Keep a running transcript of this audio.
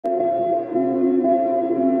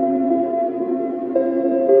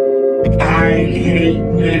Oh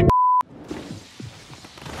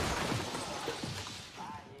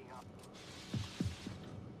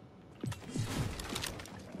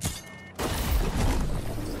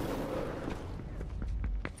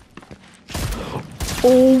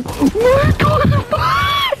my god, it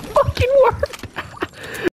fucking worked!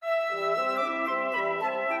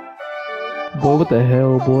 Boy, what the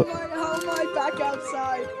hell, boy? How am I back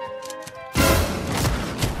outside?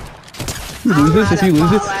 You lose this if you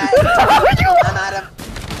lose it. I'm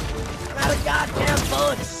out of goddamn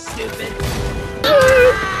bullets, stupid.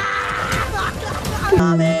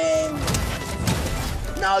 Coming!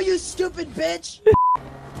 No, you stupid bitch!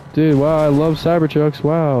 Dude, wow, I love Cybertrucks,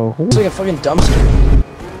 wow. It's like a fucking dumpster.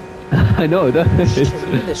 I know, it does. Look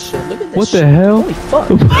at this shit, look at this What shit. the hell? Holy fuck.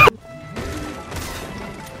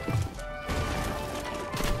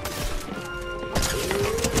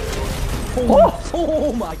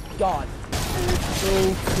 Oh my god.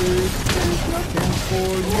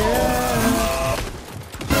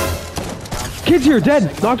 Kid's here,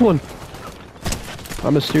 dead! Knocked one!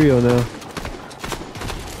 I'm Mysterio now.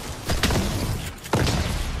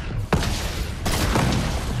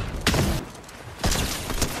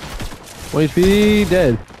 One HP,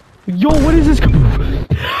 dead. Yo, what is this car?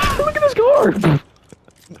 Look at this car!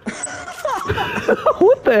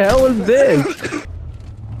 What the hell is this?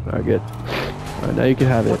 Alright, good. Alright, now you can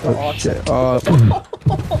have it. Oh shit. What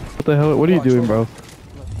the hell? What are you doing, bro?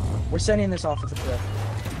 We're sending this off at the cliff.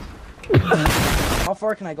 How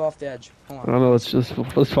far can I go off the edge? Hold I on. don't know,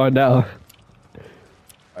 let's find out.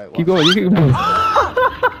 Alright, Keep going, you can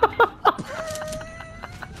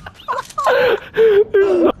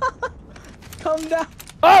Come down.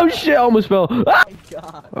 Oh shit, I almost fell. Ah! Oh my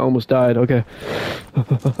god. I almost died, okay.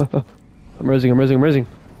 I'm raising.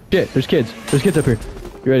 Shit, there's kids up here.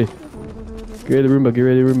 Get ready. Get ready,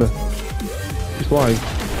 Roomba. He's flying.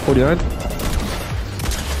 49?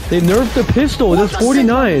 They nerfed the pistol, that's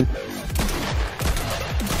 49.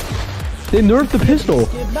 They nerfed the pistol.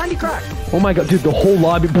 90 crack. Oh my god, dude, the whole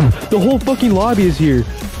fucking lobby is here.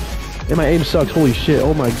 And my aim sucks, holy shit.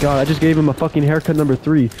 Oh my god, I just gave him a fucking haircut number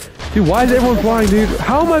 3. Dude, why is everyone flying, dude?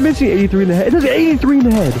 How am I missing 83 in the head? It does 83 in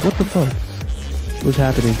the head. What the fuck? What's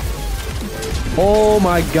happening? Oh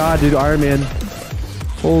my god, dude, Iron Man.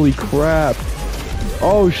 Holy crap.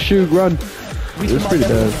 Oh shoot, run. This is pretty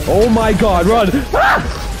bad. Oh my god, run! Ah!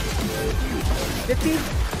 50?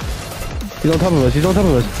 He's on top of us.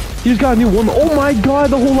 He just got a new one. Oh my god,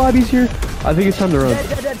 the whole lobby's here. I think it's time to run.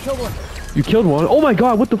 Dead, kill one. You killed one? Oh my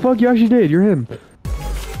god, what the fuck? You actually did. You're him.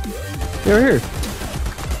 Yeah, right here.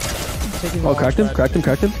 Oh, cracked him. Oh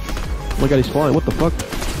my god, he's flying. What the fuck?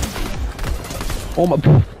 Oh my...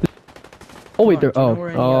 Oh wait,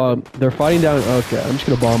 they're fighting down... Okay, I'm just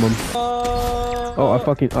gonna bomb them. I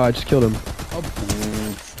just killed him.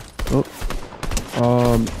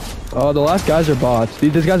 Oh, the last guys are bots.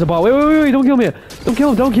 This guy's a bot. Wait, don't kill me. Don't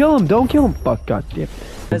kill him. Fuck, god damn.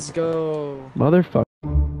 Let's go. Motherfucker.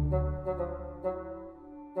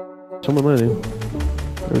 Someone landing.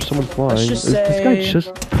 There's someone flying. Let's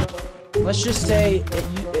just say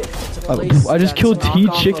it's a place I just killed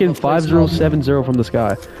T-Chicken 5070 from the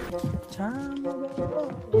sky.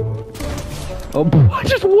 Oh, I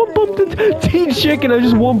just one-bumped T-Chicken. I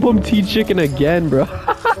just one-bumped T-Chicken again, bro.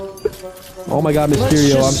 Oh my god,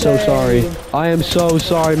 Mysterio, I'm so sorry. I am so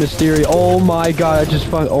sorry, Mysterio. Oh my god, I just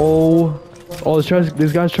found... Oh,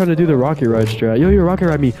 this guy's trying to do the rocket ride strat. Yo, you rocket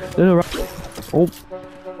ride me. No.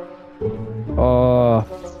 Oh.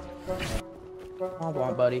 Come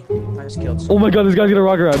on, buddy. I just killed someone. Oh my god, this guy's gonna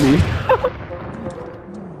rocket ride me.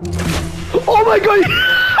 Oh my god!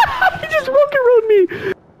 He just rocket rode me!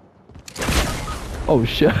 Oh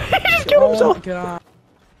shit. He just killed himself! Oh god.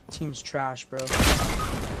 Team's trash, bro.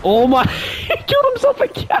 Oh my... He killed himself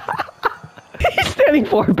again! He's standing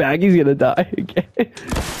far back, he's gonna die again.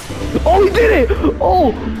 Oh, he did it!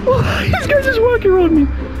 Oh! This guy just rocket rode me!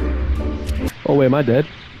 Oh wait, am I dead?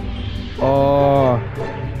 Oh...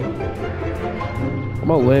 I'm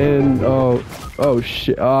gonna land... Oh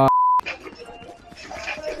shit,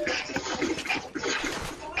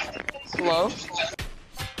 Hello?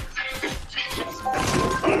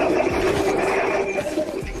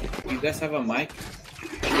 You guys have a mic?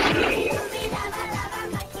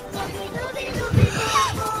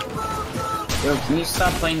 Yo, can you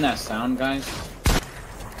stop playing that sound, guys?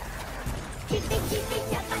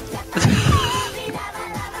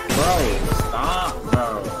 Bro, stop,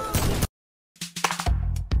 bro.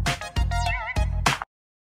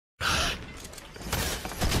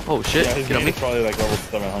 Oh shit, Yeah, his get on name me. is probably like level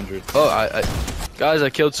 700. Oh, guys, I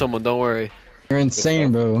killed someone, don't worry. You're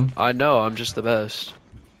insane, bro. I know, I'm just the best.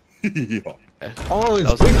 Yeah. Oh, it's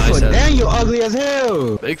That was a nice Bigfoot. ass- Damn, you ugly as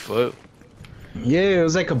hell. Bigfoot. Yeah, it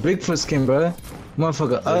was like a Bigfoot skin, bro.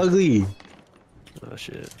 Motherfucker, ugly. Oh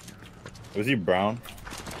shit. Was he brown?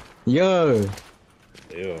 Yo,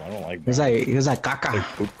 Ew, I don't like he was brown. like caca.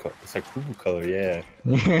 It's like poo color, yeah.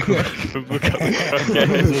 Okay.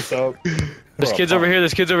 What's up? There's kids over here.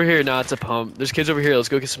 There's kids over here. Nah, it's a pump. There's kids over here. Let's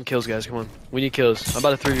go get some kills, guys. Come on. We need kills. I'm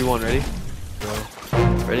about to 3v1. Ready?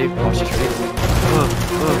 Go. Ready? Watch this. Ready?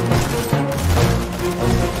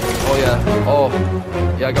 Oh yeah. Oh.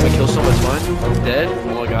 Yeah, I got my kill so much. Fine. Dead.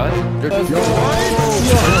 Oh my god.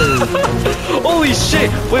 Holy shit!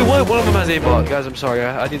 Wait, what? One of them has aimbot. Guys, I'm sorry.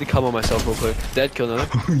 I need to come on myself real quick. Dead. Kill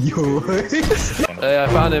another. Yo, Hey, I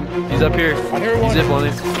found him. He's up here. I hear He's one. zip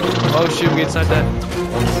lining. Oh shoot, we get sniped at.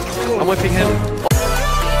 I'm whipping him.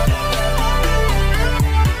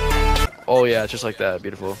 Oh yeah, just like that.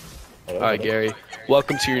 Beautiful. Alright, Gary.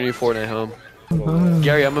 Welcome to your new Fortnite home.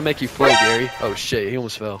 Gary, I'm gonna make you float, Gary. Oh shit, he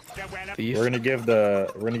almost fell. Thief. We're gonna give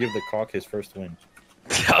the cock his first win.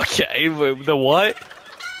 Okay, the what?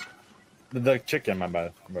 The chicken, my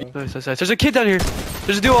bad. Nice, nice, nice. There's a kid down here.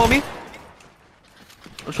 There's a duo on me.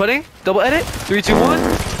 I'm sweating. Double edit. 3, 2, 1.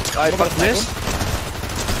 Alright, fuck this.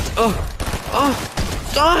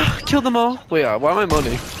 Killed them all. Wait, why am I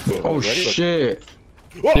moaning? oh shit.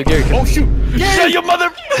 Yeah, Gary, Oh shoot! Yeah, your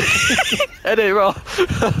mother! Edit, bro.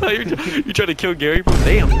 you're trying to kill Gary, bro?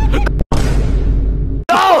 Damn.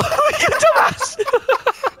 No! You dumbass!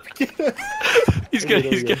 He's good,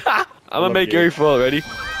 he's good. I'm gonna make Gary fall. Ready?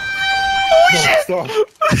 Oh shit! Stop.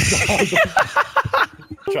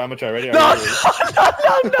 I'm gonna try. Ready? No! Are you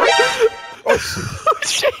ready? Oh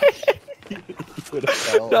shit!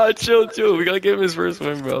 Nah, chill. We gotta give him his first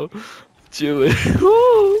win, bro. Chill it.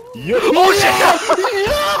 Oh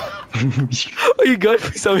shit! Are you good?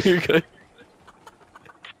 Please tell me you're good.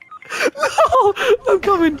 No! I'm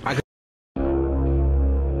coming!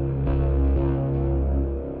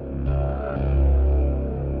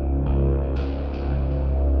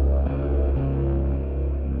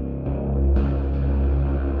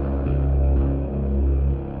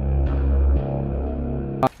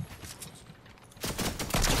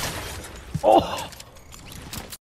 Oh!